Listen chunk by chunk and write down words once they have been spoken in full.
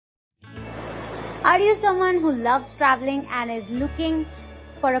Are you someone who loves traveling and is looking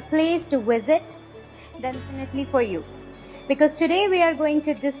for a place to visit? Then definitely for you. Because today we are going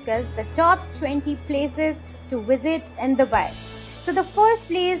to discuss the top 20 places to visit in Dubai. So the first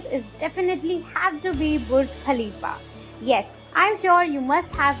place is definitely have to be Burj Khalifa. Yes, I'm sure you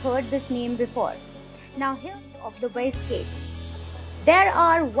must have heard this name before. Now here's of Dubai's case. There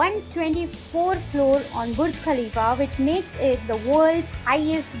are 124 floors on Burj Khalifa, which makes it the world's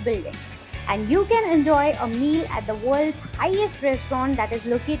highest building. And you can enjoy a meal at the world's highest restaurant that is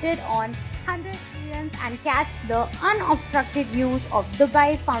located on 100 millions and catch the unobstructed views of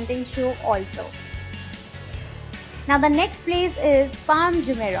Dubai Fountain Show also. Now the next place is Palm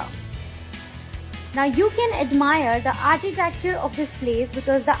Jumeirah. Now you can admire the architecture of this place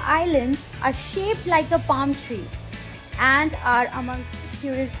because the islands are shaped like a palm tree and are among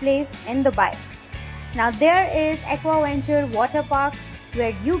tourist places in Dubai. Now there is Aquaventure Water Park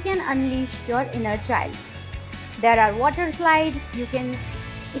where you can unleash your inner child. There are water slides, you can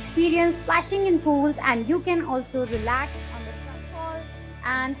experience splashing in pools, and you can also relax on the sunfall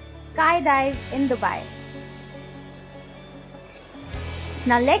and skydive in Dubai.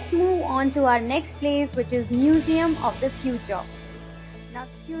 Now let's move on to our next place, which is Museum of the Future. Now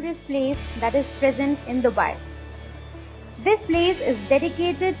tourist place that is present in Dubai. This place is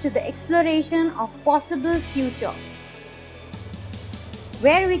dedicated to the exploration of possible future,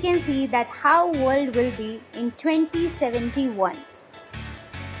 where we can see that how world will be in 2071.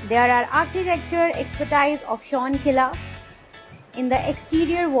 There are architecture expertise of Sean Killer in the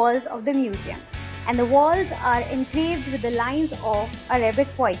exterior walls of the museum, and the walls are engraved with the lines of Arabic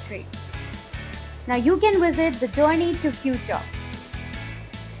poetry. Now you can visit the Journey to Future.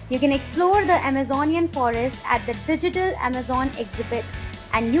 You can explore the Amazonian forest at the Digital Amazon exhibit,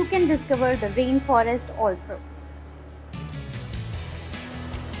 and you can discover the rainforest also.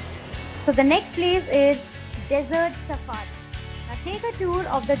 So the next place is Desert Safari. Now take a tour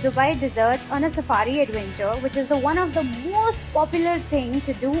of the Dubai desert on a safari adventure, which is one of the most popular thing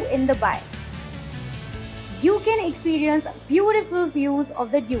to do in Dubai. You can experience beautiful views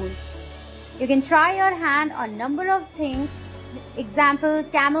of the dunes. You can try your hand on number of things, example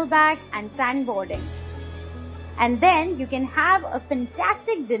camelback and sandboarding. And then you can have a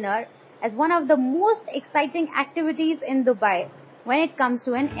fantastic dinner as one of the most exciting activities in Dubai when it comes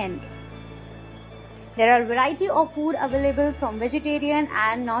to an end. There are variety of food available from vegetarian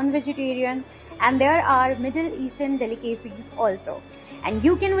and non-vegetarian, and there are Middle Eastern delicacies also. And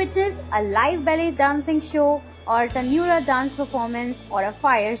you can witness a live ballet dancing show or Tanura dance performance or a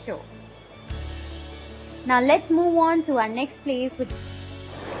fire show. Now let's move on to our next place, which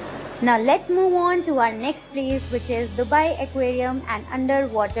is Dubai Aquarium and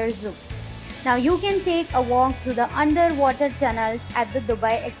Underwater Zoo. Now you can take a walk through the underwater tunnels at the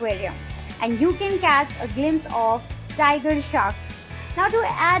Dubai Aquarium, and you can catch a glimpse of tiger sharks. Now to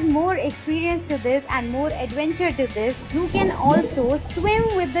add more experience to this and more adventure to this, you can also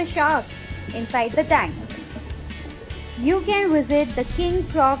swim with the sharks inside the tank. You can visit the King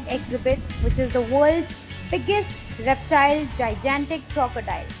Croc exhibit, which is the world's biggest reptile, gigantic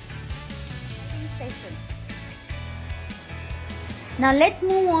crocodile. Now let's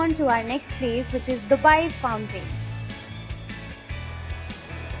move on to our next place, which is Dubai Fountain.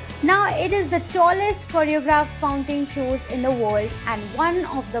 Now it is the tallest choreographed fountain shows in the world and one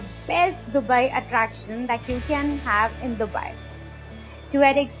of the best Dubai attraction that you can have in Dubai. To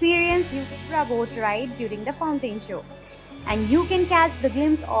add experience, you can boat ride during the fountain show, and you can catch the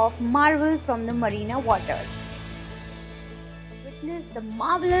glimpse of marvels from the marina waters. Witness the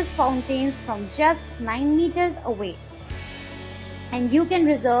marvelous fountains from just 9 meters away, and you can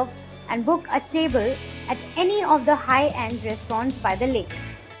reserve and book a table at any of the high-end restaurants by the lake.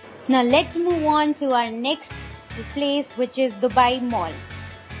 Now let's move on to our next place, which is Dubai Mall,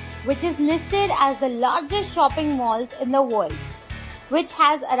 which is listed as the largest shopping malls in the world, which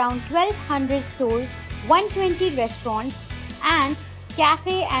has around 1200 stores, 120 restaurants and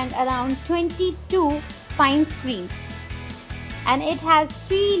cafe and around 22 fine screens. And it has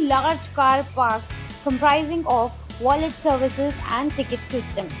 3 large car parks comprising of wallet services and ticket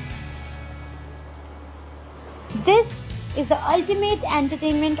system. This is the ultimate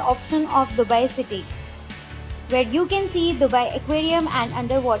entertainment option of Dubai city, where you can see Dubai Aquarium and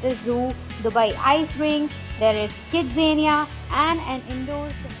Underwater Zoo, Dubai Ice Ring, there is Kidzania and an indoor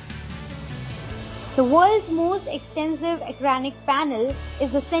cinema. The world's most extensive aquatic panel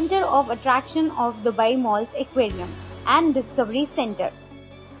is the center of attraction of Dubai Mall's Aquarium and Discovery Center.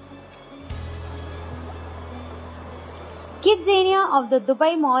 Kidzania of the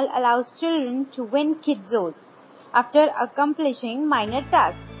Dubai Mall allows children to win kidzos after accomplishing minor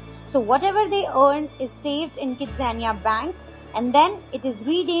tasks. So whatever they earn is saved in Kidzania Bank, and then it is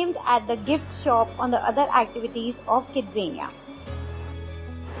redeemed at the gift shop on the other activities of Kidzania.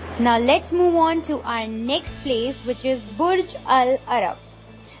 Now let's move on to our next place, which is Burj Al Arab,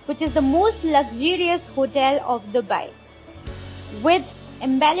 which is the most luxurious hotel of Dubai,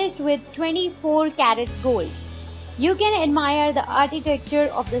 embellished with 24-karat gold. You can admire the architecture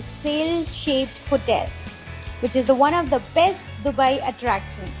of the sail-shaped hotel, which is one of the best Dubai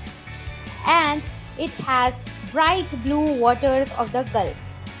attractions, and it has bright blue waters of the Gulf.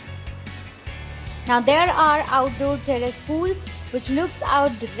 Now there are outdoor terrace pools which looks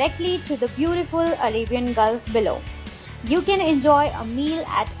out directly to the beautiful Arabian Gulf below. You can enjoy a meal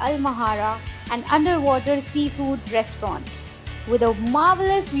at Al Mahara, an underwater seafood restaurant, with a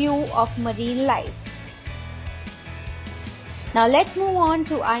marvelous view of marine life. Now let's move on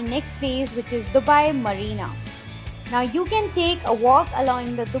to our next place, which is Dubai Marina. Now you can take a walk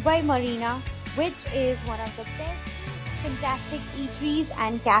along the Dubai Marina, which is one of the best fantastic eateries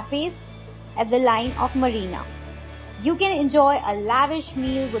and cafes at the line of Marina. You can enjoy a lavish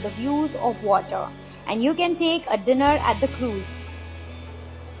meal with the views of water, and you can take a dinner at the cruise.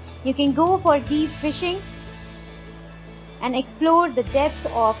 You can go for deep fishing and explore the depths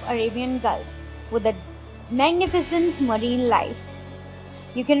of Arabian Gulf with a magnificent marine life.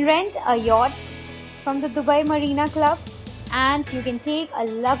 You can rent a yacht from the Dubai Marina Club, and you can take a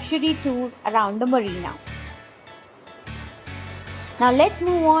luxury tour around the marina. Now let's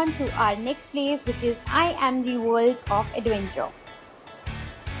move on to our next place, which is IMG World of Adventure.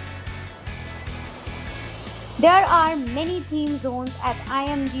 There are many theme zones at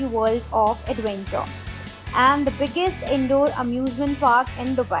IMG World of Adventure, and the biggest indoor amusement park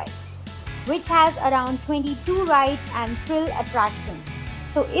in Dubai, which has around 22 rides and thrill attractions.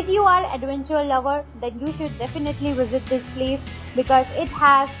 So if you are an adventure lover, then you should definitely visit this place, because it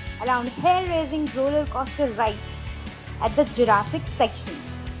has around hair-raising roller coaster rides at the Jurassic section.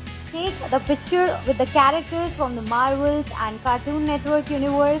 Take the picture with the characters from the Marvels and Cartoon Network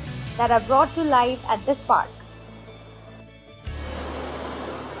universe that are brought to life at this park.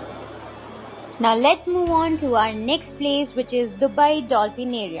 Now let's move on to our next place, which is Dubai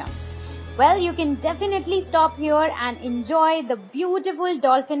Dolphinarium. Well, you can definitely stop here and enjoy the beautiful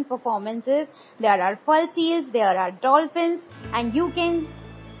dolphin performances. There are full seals, there are dolphins, and you can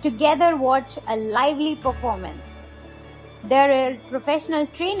together watch a lively performance. There are professional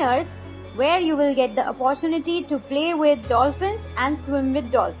trainers where you will get the opportunity to play with dolphins and swim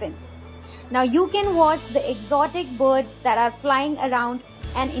with dolphins. Now you can watch the exotic birds that are flying around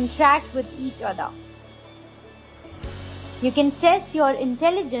and interact with each other. You can test your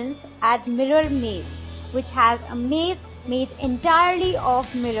intelligence at Mirror Maze, which has a maze made entirely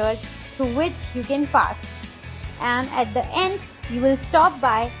of mirrors through which you can pass. And at the end, you will stop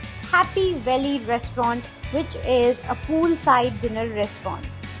by Happy Valley Restaurant, which is a poolside dinner restaurant.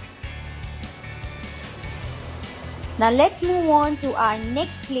 Now let's move on to our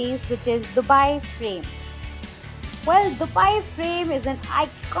next place, which is Dubai Frame. Well, Dubai Frame is an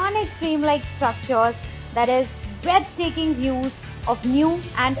iconic frame-like structure that is breathtaking views of new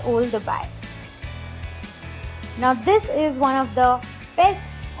and old Dubai. Now this is one of the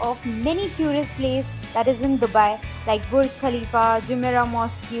best of many tourist places that is in Dubai, like Burj Khalifa, Jumeirah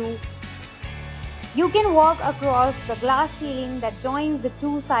Mosque. You can walk across the glass ceiling that joins the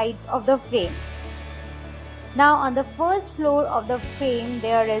two sides of the frame. Now on the first floor of the frame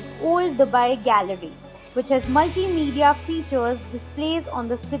there is Old Dubai Gallery, which has multimedia features displays on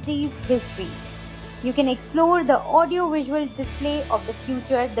the city's history. You can explore the audio-visual display of the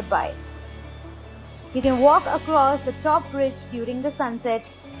future Dubai. You can walk across the top bridge during the sunset,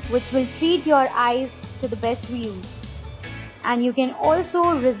 which will treat your eyes to the best views. And you can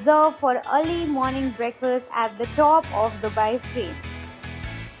also reserve for early morning breakfast at the top of Dubai Frame.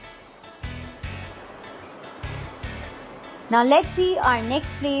 Now let's see our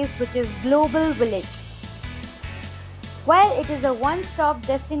next place, which is Global Village. Well, it is a one-stop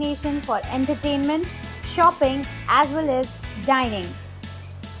destination for entertainment, shopping, as well as dining.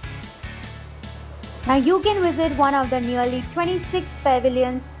 Now you can visit one of the nearly 26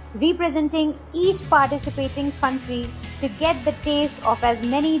 pavilions representing each participating country to get the taste of as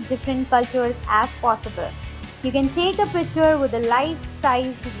many different cultures as possible. You can take a picture with the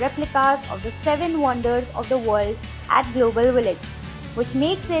life-size replicas of the 7 wonders of the world at Global Village, which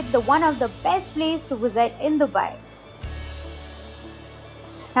makes it one of the best places to visit in Dubai.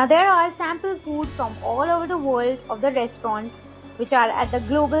 Now there are sample food from all over the world of the restaurants which are at the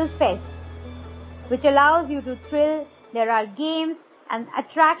Global Fest, which allows you to thrill. There are games and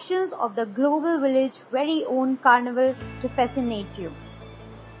attractions of the Global Village very own carnival to fascinate you.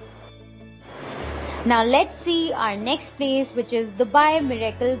 Now let's see our next place, which is Dubai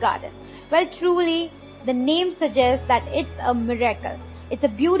Miracle Garden. Well, truly, the name suggests that it's a miracle. It's a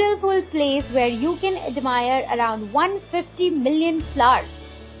beautiful place where you can admire around 150 million flowers.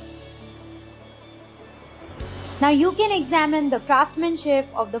 Now you can examine the craftsmanship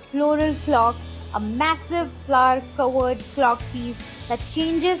of the floral clock, a massive flower-covered clock piece that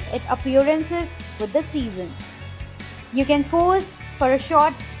changes its appearances with the seasons. You can pose for a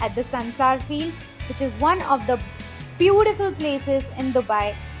shot at the sunflower field, which is one of the beautiful places in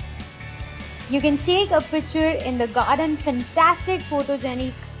Dubai. You can take a picture in the garden, fantastic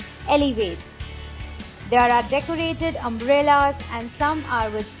photogenic elevate. There are decorated umbrellas and some are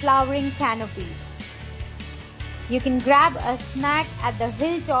with flowering canopies. You can grab a snack at the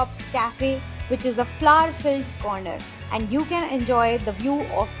Hilltops Cafe, which is a flower-filled corner, and you can enjoy the view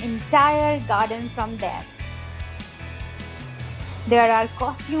of entire garden from there. There are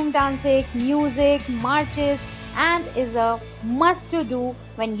costume dancing, music, marches, and is a must-to-do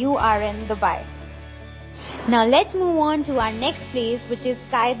when you are in Dubai. Now let's move on to our next place, which is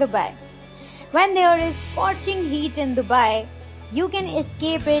Sky Dubai. When there is scorching heat in Dubai, you can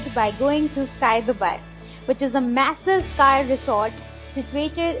escape it by going to Sky Dubai, which is a massive sky resort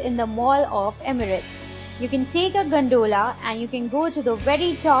situated in the Mall of Emirates. You can take a gondola and you can go to the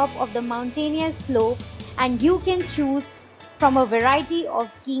very top of the mountainous slope, and you can choose from a variety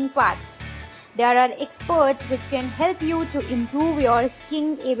of skiing paths. There are experts which can help you to improve your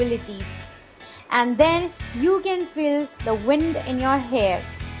skiing abilities, and then you can feel the wind in your hair.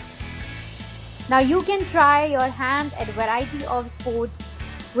 Now you can try your hand at a variety of sports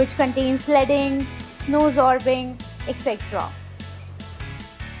which contain sledding, snowboarding, etc.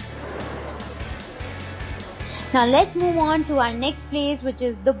 Now let's move on to our next place, which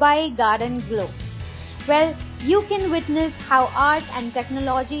is Dubai Garden Glow. Well, you can witness how art and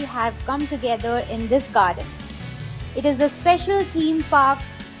technology have come together in this garden. It is a special theme park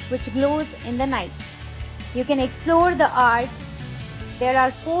which glows in the night. You can explore the art. There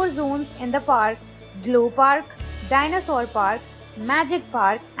are 4 zones in the park: Glow Park, Dinosaur Park, Magic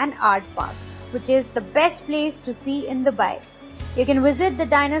Park and Art Park, which is the best place to see in Dubai. You can visit the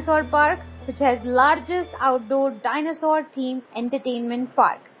Dinosaur Park, which has largest outdoor dinosaur themed entertainment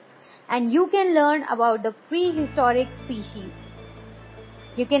park, and you can learn about the prehistoric species.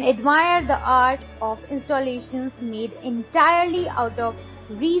 You can admire the art of installations made entirely out of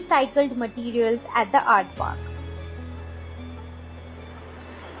recycled materials at the art park.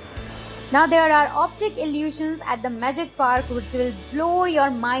 Now there are optic illusions at the Magic Park which will blow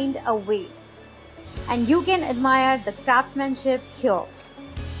your mind away, and you can admire the craftsmanship here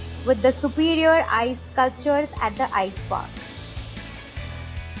with the superior ice sculptures at the ice park.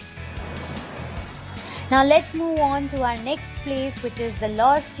 Now let's move on to our next place, which is the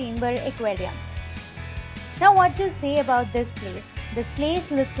Lost Chamber Aquarium. Now what to say about this place? This place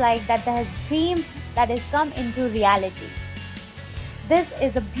looks like that there has dreams that has come into reality. This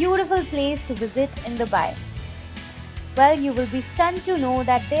is a beautiful place to visit in Dubai. Well, you will be stunned to know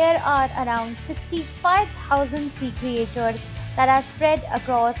that there are around 65,000 sea creatures that are spread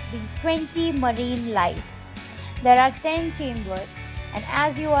across these 20 marine lives. There are 10 chambers, and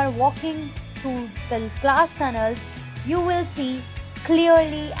as you are walking through the glass tunnels, you will see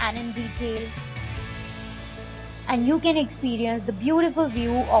clearly and in detail, and you can experience the beautiful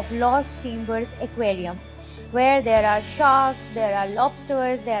view of Lost Chambers Aquarium, where there are sharks, there are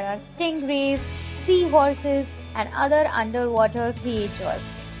lobsters, there are stingrays, seahorses and other underwater creatures.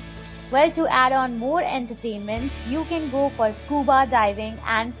 Well, to add on more entertainment, you can go for scuba diving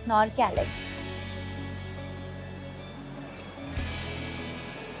and snorkeling.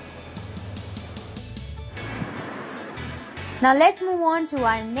 Now let's move on to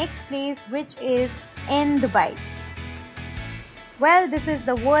our next place, which is in Dubai. Well, this is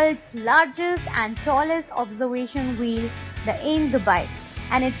the world's largest and tallest observation wheel, the Ain Dubai,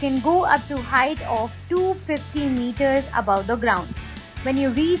 and it can go up to height of 250 meters above the ground. When you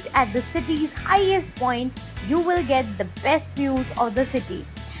reach at the city's highest point, you will get the best views of the city,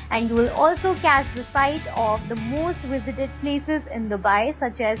 and you will also catch the sight of the most visited places in Dubai,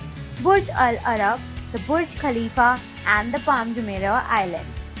 such as Burj Al Arab, the Burj Khalifa and the Palm Jumeirah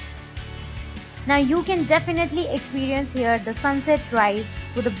Islands. Now you can definitely experience here the sunset rise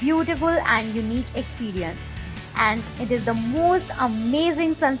with a beautiful and unique experience, and it is the most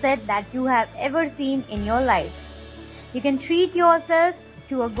amazing sunset that you have ever seen in your life. You can treat yourself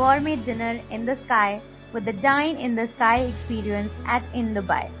to a gourmet dinner in the sky with the Dine in the Sky experience at In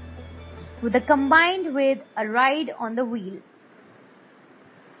Dubai, with a combined with a ride on the wheel.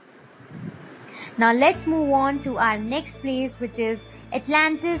 Now let's move on to our next place, which is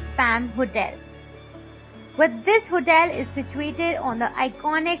Atlantis Palm Hotel. But this hotel is situated on the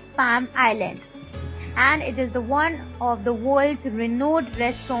iconic Palm Island, and it is the one of the world's renowned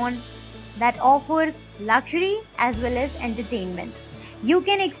restaurants that offers luxury as well as entertainment. You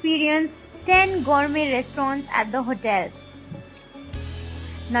can experience 10 gourmet restaurants at the hotel.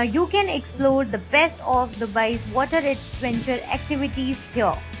 Now you can explore the best of Dubai's water adventure activities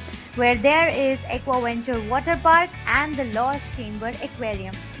here, where there is Aquaventure Water Park and the Lost Chamber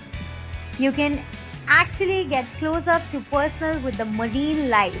Aquarium. You can actually get close up to personal with the marine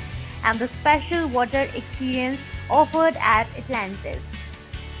life and the special water experience offered at Atlantis.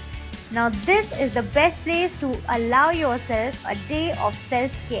 Now this is the best place to allow yourself a day of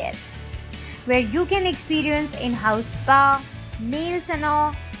self-care, where you can experience in-house spa, nail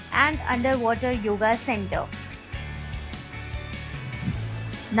salon and underwater yoga center.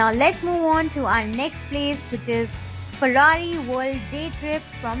 Now let's move on to our next place, which is Ferrari World Day Trip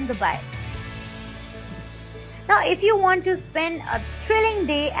from Dubai. Now if you want to spend a thrilling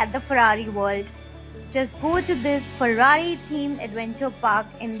day at the Ferrari World, just go to this Ferrari themed adventure park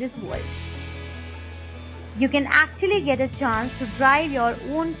in this world. You can actually get a chance to drive your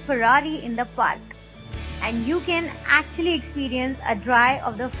own Ferrari in the park, and you can actually experience a drive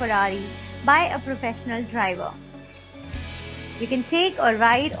of the Ferrari by a professional driver. You can take a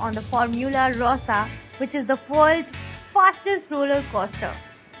ride on the Formula Rossa, which is the world's fastest roller coaster.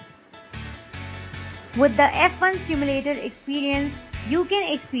 With the F1 simulator experience, you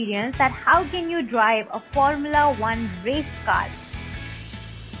can experience that how can you drive a Formula 1 race car.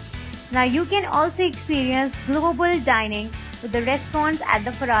 Now you can also experience global dining with the restaurants at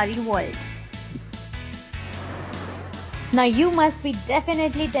the Ferrari World. Now you must be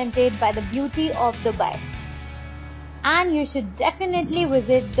definitely tempted by the beauty of Dubai, and you should definitely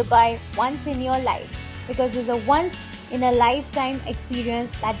visit Dubai once in your life, because it's a once in a lifetime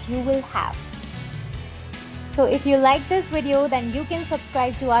experience that you will have. So if you like this video, then you can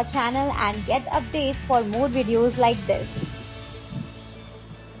subscribe to our channel and get updates for more videos like this.